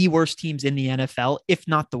one of the worst teams in the NFL, if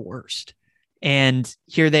not the worst. And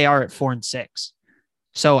here they are at 4-6.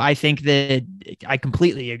 So I think that I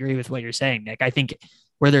completely agree with what you're saying, Nick. I think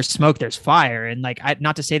where there's smoke, there's fire. And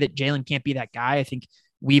not to say that Jalen can't be that guy. I think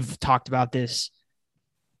we've talked about this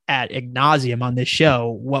ad nauseum on this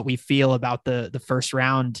show, what we feel about the first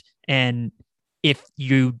round. And if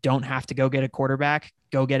you don't have to go get a quarterback,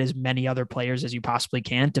 go get as many other players as you possibly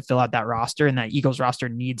can to fill out that roster. And that Eagles roster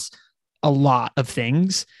needs a lot of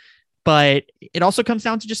things, but it also comes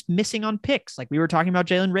down to just missing on picks. Like we were talking about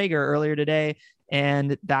Jalen Reagor earlier today,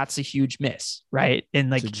 and that's a huge miss, right?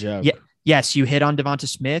 And like, yes, you hit on Devonta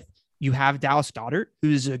Smith. You have Dallas Goedert,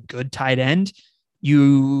 who's a good tight end.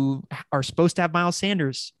 You are supposed to have Miles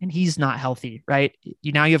Sanders, and he's not healthy, right?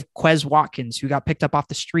 You have Quez Watkins, who got picked up off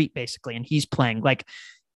the street basically, and he's playing. Like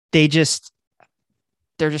they're just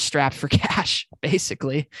strapped for cash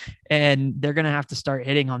basically, and they're going to have to start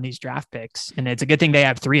hitting on these draft picks. And it's a good thing they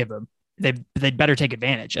have 3 of them. They'd better take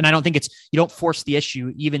advantage. And I don't think you don't force the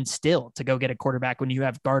issue even still to go get a quarterback when you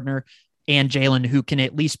have Gardner and Jalen, who can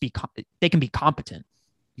at least they can be competent.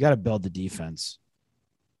 You got to build the defense.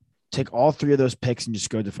 Take all 3 of those picks and just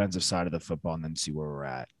go defensive side of the football and then see where we're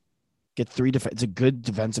at. Get 3 It's a good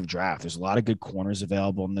defensive draft. There's a lot of good corners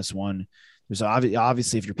available in this one. There's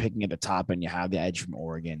obviously, if you're picking at the top end, you have the edge from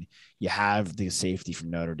Oregon. You have the safety from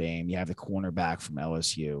Notre Dame. You have the cornerback from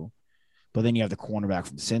LSU. But then you have the cornerback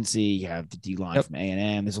from Cincy. You have the D-line from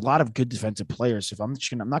A&M. There's a lot of good defensive players. So if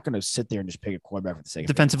I'm not going to sit there and just pick a quarterback for the sake of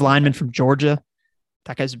defensive lineman from Georgia.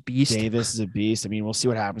 That guy's a beast. Davis is a beast. I mean, we'll see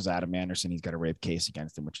what happens to Adam Anderson. He's got a rape case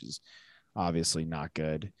against him, which is obviously not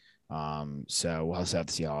good. So we'll also have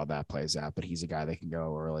to see how all that plays out. But he's a guy that can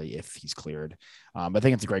go early if he's cleared. But I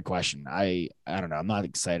think it's a great question. I don't know. I'm not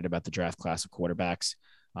excited about the draft class of quarterbacks.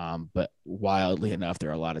 But wildly enough, there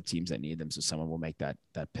are a lot of teams that need them. So someone will make that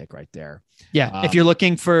pick right there. Yeah. If you're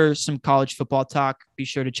looking for some college football talk, be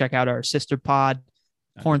sure to check out our sister pod,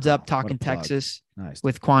 Horns Up Talking Texas,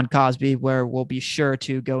 with Quan Cosby, where we'll be sure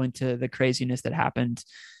to go into the craziness that happened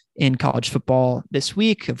in college football this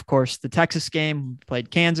week. Of course, the Texas game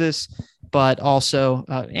played Kansas, but also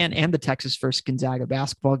and the Texas versus Gonzaga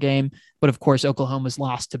basketball game. But of course, Oklahoma's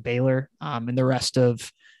lost to Baylor and the rest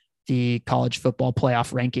of the college football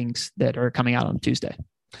playoff rankings that are coming out on Tuesday.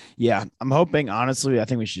 Yeah, I'm hoping, honestly, I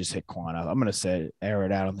think we should just hit Quan up. I'm going to air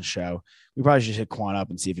it out on the show. We probably should hit Quan up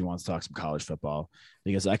and see if he wants to talk some college football,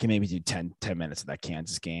 because I can maybe do 10 minutes of that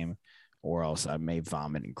Kansas game, or else I may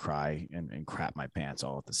vomit and cry and crap my pants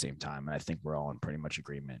all at the same time. And I think we're all in pretty much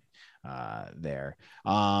agreement there.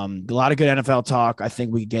 A lot of good NFL talk I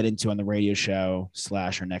think we get into on the radio show /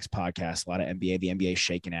 our next podcast. A lot of NBA. The NBA is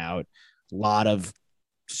shaking out. A lot of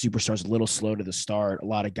superstars a little slow to the start. A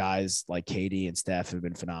lot of guys like KD and Steph have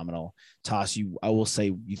been phenomenal. Toss, I will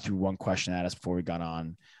say, you threw one question at us before we got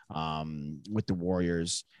on with the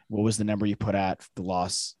Warriors. What was the number you put at the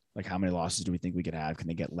loss? Like, how many losses do we think we could have? Can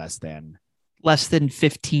they get less than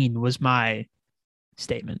 15 was my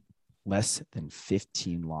statement. Less than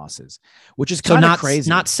 15 losses, which is kind of crazy.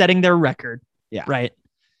 Not setting their record. Yeah. Right.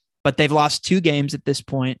 But they've lost 2 games at this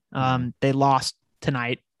point. They lost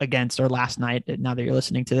tonight last night, now that you're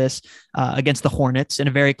listening to this, against the Hornets in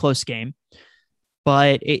a very close game.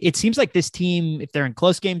 But it seems like this team, if they're in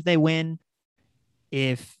close games, they win.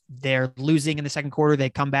 If they're losing in the second quarter, they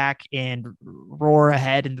come back and roar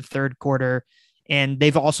ahead in the third quarter. And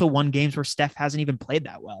they've also won games where Steph hasn't even played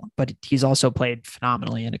that well, but he's also played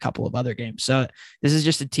phenomenally in a couple of other games. So this is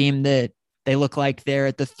just a team that they look like they're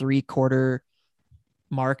at the 3-quarter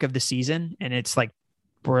mark of the season. And it's like,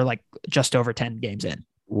 we're like just over 10 games in.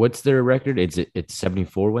 What's their record? It's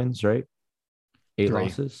 74 wins, right? 8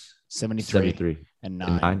 losses. 73 and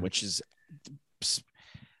 9, which is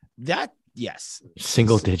that. Yes.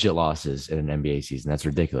 Single digit losses in an NBA season. That's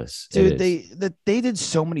ridiculous. Dude, they did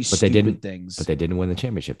so many stupid things. But they didn't win the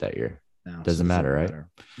championship that year. No, doesn't matter, right?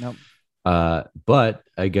 Nope. But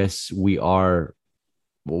I guess we're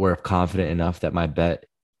confident enough that my bet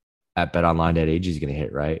at betonline.ag is going to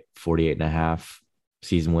hit, right? 48.5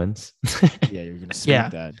 season wins. Yeah, you're going to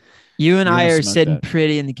smack that. You and I are sitting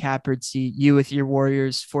pretty in the catbird seat. You with your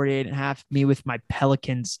Warriors 48.5, me with my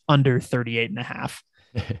Pelicans under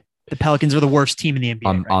 38.5. The Pelicans are the worst team in the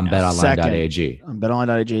NBA. On betonline.ag. On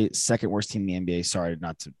betonline.ag, second worst team in the NBA. Sorry,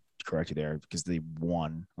 not to correct you there, because they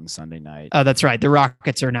won on Sunday night. Oh, that's right. The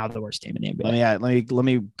Rockets are now the worst team in the NBA. Let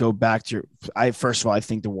me go back to your. First of all, I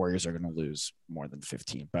think the Warriors are going to lose more than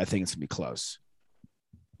 15, but I think it's going to be close.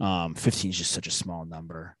 15 is just such a small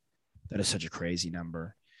number. That is such a crazy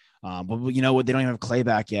number. But you know what? They don't even have Clay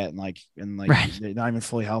back yet, and right. They're not even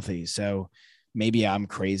fully healthy. So maybe I'm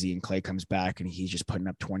crazy and Clay comes back and he's just putting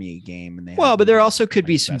up 20 a game. And but there also could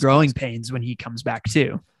be some growing pains when he comes back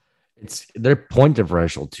too. It's their point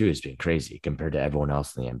differential too has been crazy compared to everyone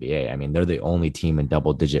else in the NBA. I mean, they're the only team in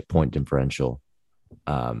double-digit point differential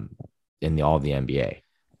in all of the NBA.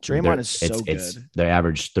 Draymond is so good. They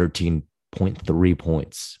average 13.3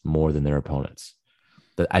 points more than their opponents.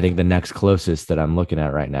 I think the next closest that I'm looking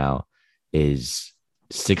at right now is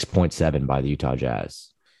 6.7 by the Utah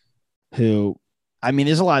Jazz.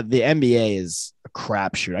 There's a lot. The NBA is a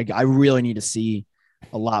crapshoot. I really need to see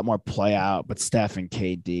a lot more play out, but Steph and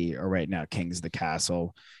KD are right now kings of the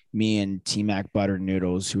castle. Me and T-Mac Butter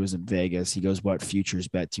Noodles, who is in Vegas, he goes, "What futures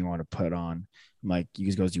bet do you want to put on?" I'm like,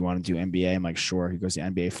 he goes, "Do you want to do NBA?" I'm like, "Sure." He goes, "The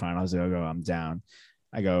NBA finals." I go, "I'm down."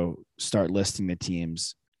 I go, start listing the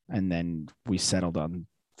teams, and then we settled on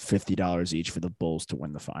 $50 each for the Bulls to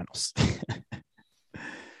win the finals.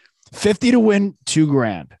 50 to win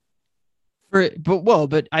 $2,000.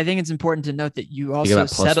 But I think it's important to note that you also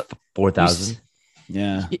settled 4,000.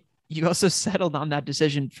 Yeah. You also settled on that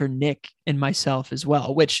decision for Nick and myself as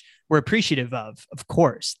well, which we're appreciative of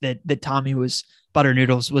course, that Tommy Butter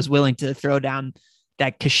Noodles was willing to throw down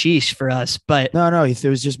kashish for us. But no, it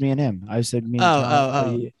was just me and him. I said me and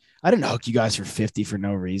Cal. I didn't hook you guys for 50 for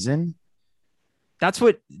no reason. That's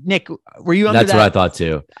what Nick. Were you under That's that? what I thought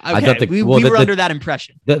too. Okay, I thought we were under that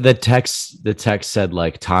impression. The text said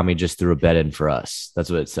like Tommy just threw a bet in for us.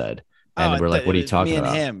 That's what it said. And we're like, what are you talking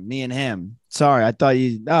about? Me and him. Sorry, I thought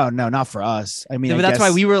you. Oh no, not for us. I mean, but that's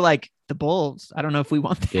why we were like the Bulls. I don't know if we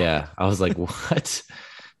want that. Yeah, I was like, what?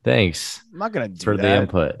 Thanks. I'm not gonna do for that. The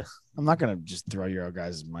input. I'm not gonna just throw your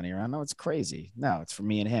guys' money around. No, it's crazy. No, it's for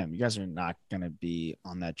me and him. You guys are not gonna be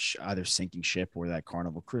on that either sinking ship or that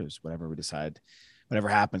Carnival cruise, whatever we decide. Whatever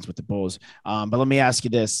happens with the Bulls. But let me ask you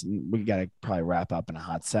this. We got to probably wrap up in a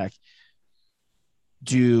hot sec.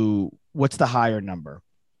 What's the higher number?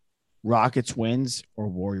 Rockets wins or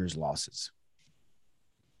Warriors losses?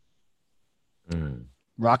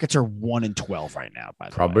 Rockets are 1-12 right now, by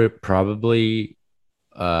the way. Probably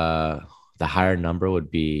the higher number would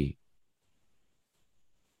be.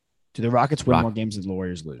 Do the Rockets win more games than the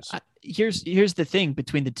Warriors lose? Here's the thing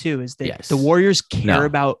between the two is that the Warriors care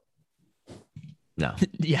about. No.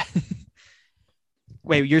 Yeah.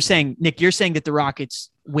 Wait, Nick, you're saying that the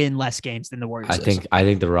Rockets win less games than the Warriors. I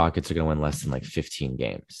think the Rockets are going to win less than like 15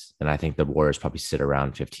 games. And I think the Warriors probably sit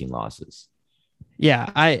around 15 losses.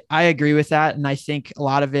 Yeah, I agree with that. And I think a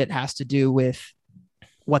lot of it has to do with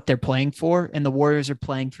what they're playing for. And the Warriors are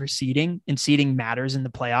playing for seeding, and seeding matters in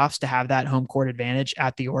the playoffs to have that home court advantage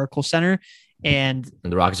at the Oracle Center. And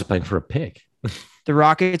the Rockets are playing for a pick. The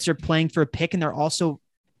Rockets are playing for a pick, and they're also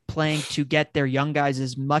playing to get their young guys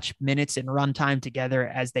as much minutes and run time together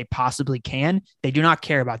as they possibly can. They do not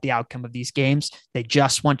care about the outcome of these games. They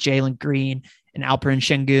just want Jalen Green and Alperen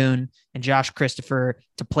Şengün and Josh Christopher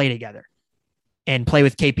to play together and play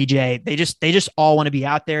with KPJ. They just all want to be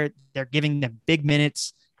out there. They're giving them big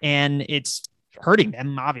minutes, and it's hurting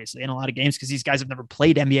them obviously in a lot of games because these guys have never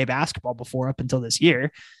played NBA basketball before up until this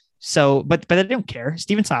year. So, but they don't care.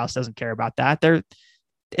 Steven Silas doesn't care about that.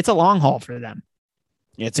 It's a long haul for them.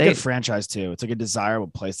 Yeah, it's a good franchise too. It's like a desirable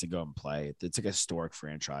place to go and play. It's like a historic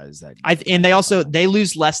franchise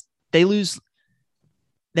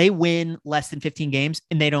they win less than 15 games,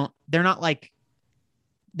 and they're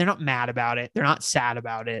not mad about it. They're not sad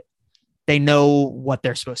about it. They know what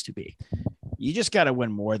they're supposed to be. You just got to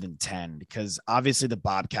win more than 10 because obviously the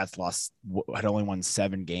Bobcats had only won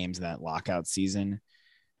 7 games in that lockout season.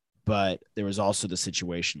 But there was also the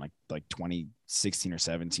situation like 2016 or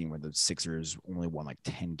 17 where the Sixers only won like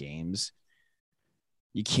 10 games.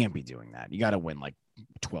 You can't be doing that. You got to win like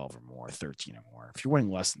 12 or more, 13 or more. If you're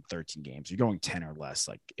winning less than 13 games, you're going 10 or less.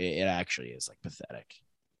 Like it actually is like pathetic.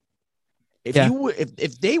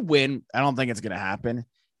 If they win, I don't think it's going to happen.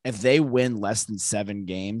 If they win less than 7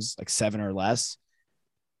 games, like 7 or less,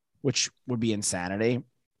 which would be insanity,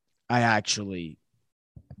 I actually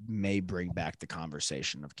may bring back the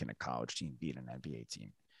conversation of can a college team beat an NBA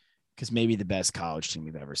team? Because maybe the best college team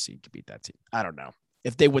we've ever seen could beat that team. I don't know.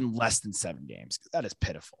 If they win less than 7 games, that is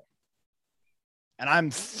pitiful. And I'm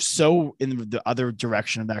so in the other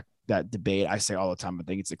direction of that debate. I say all the time, I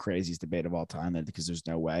think it's the craziest debate of all time because there's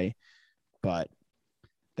no way. But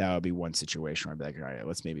that would be one situation where I'd be like, all right,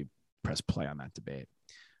 let's maybe press play on that debate.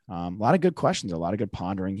 A lot of good questions, a lot of good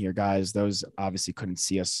pondering here, guys. Those obviously couldn't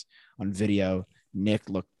see us on video. Nick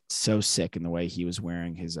looked so sick in the way he was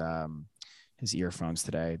wearing his earphones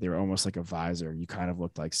today. They were almost like a visor. You kind of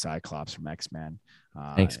looked like Cyclops from X-Men.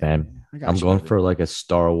 Thanks, man. I'm going for like a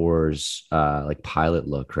Star Wars like pilot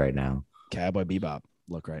look right now. Cowboy Bebop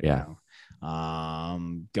look right now.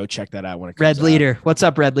 Go check that out when it comes Red Leader. What's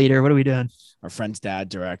up, Red Leader? What are we doing? Our friend's dad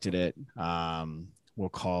directed it. We'll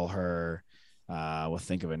call her. We'll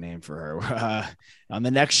think of a name for her on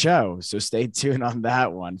the next show. So stay tuned on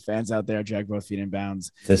that one. Fans out there, drag both feet in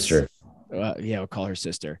bounds. Sister. Yeah, we'll call her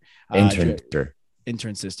sister.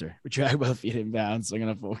 Intern sister. We drag both feet in bounds. I'm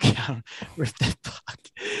going to full count. Rip that puck.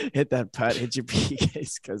 Hit that putt. Hit your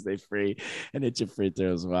PKs because they free. And hit your free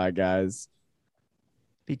throws. Why, guys?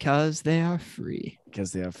 Because they are free.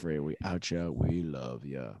 Because they are free. We out ya. We love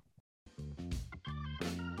ya.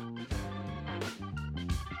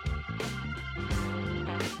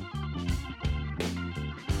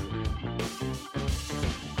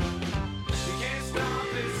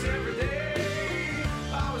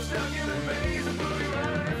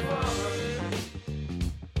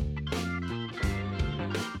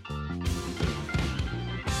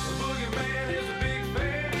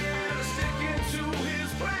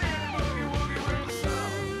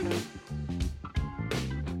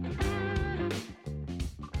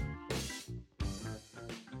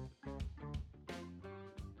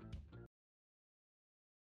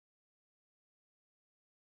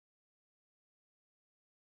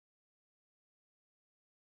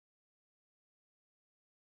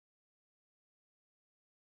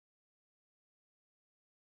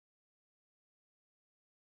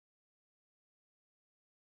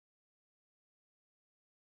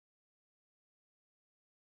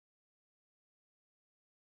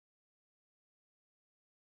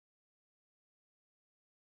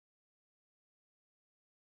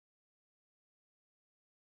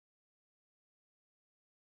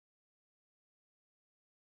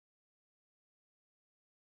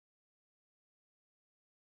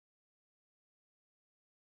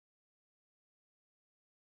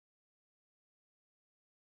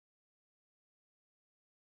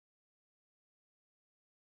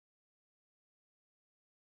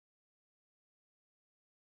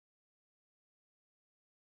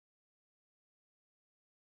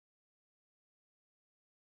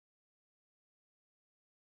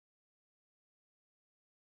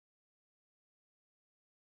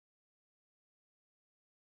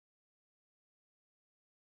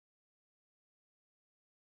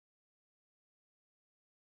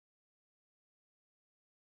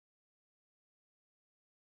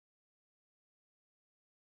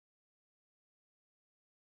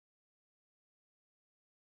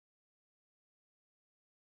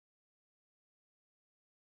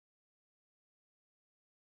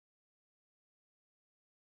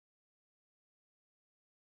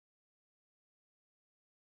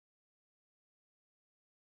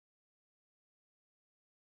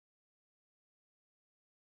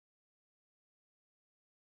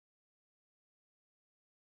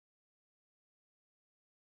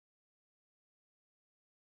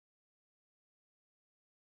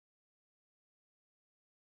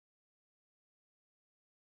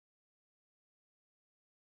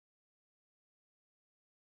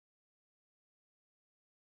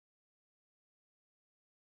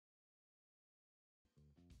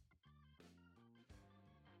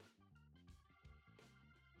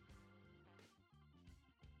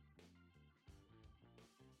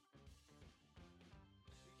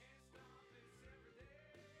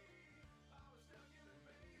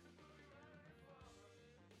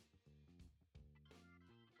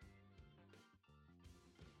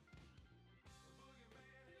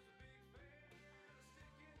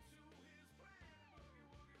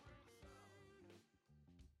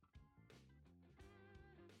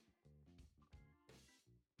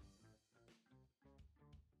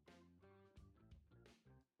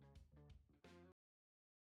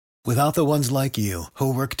 Without the ones like you,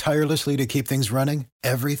 who work tirelessly to keep things running,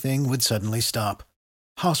 everything would suddenly stop.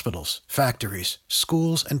 Hospitals, factories,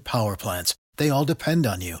 schools, and power plants, they all depend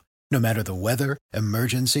on you. No matter the weather,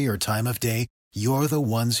 emergency, or time of day, you're the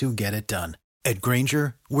ones who get it done. At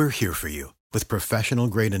Grainger, we're here for you with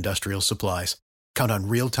professional-grade industrial supplies. Count on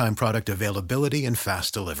real-time product availability and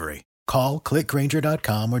fast delivery. Call, click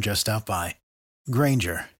Grainger.com, or just stop by.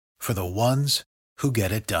 Grainger, for the ones who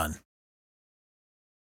get it done.